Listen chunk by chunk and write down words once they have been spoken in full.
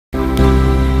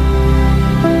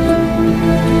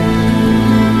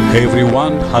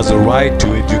Everyone has a right to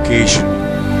education.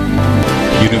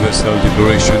 Universal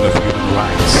Declaration of Human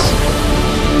Rights.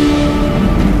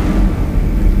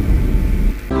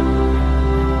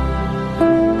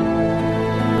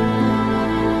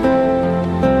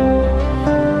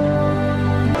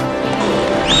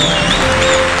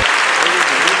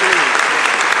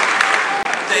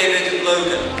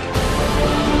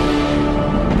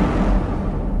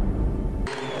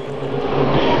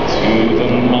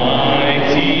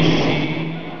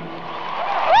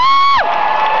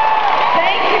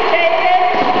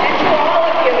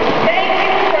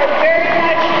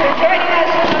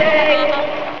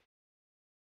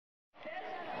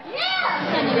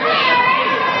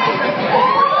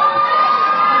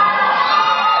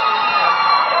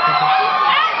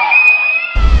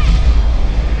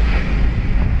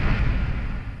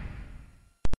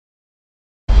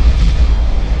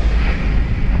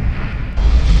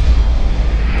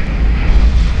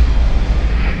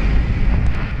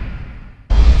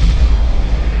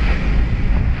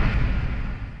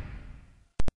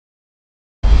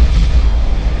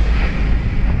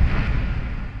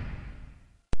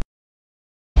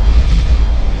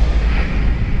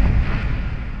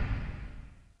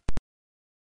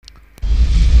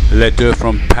 Letter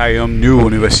from Payam New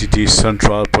University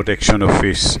Central Protection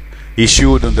Office,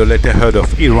 issued on the letterhead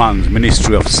of Iran's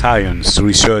Ministry of Science,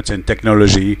 Research and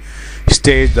Technology,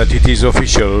 states that it is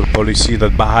official policy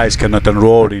that Baha'is cannot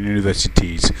enroll in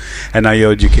universities and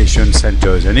higher education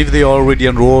centers, and if they are already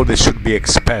enrolled, they should be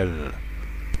expelled.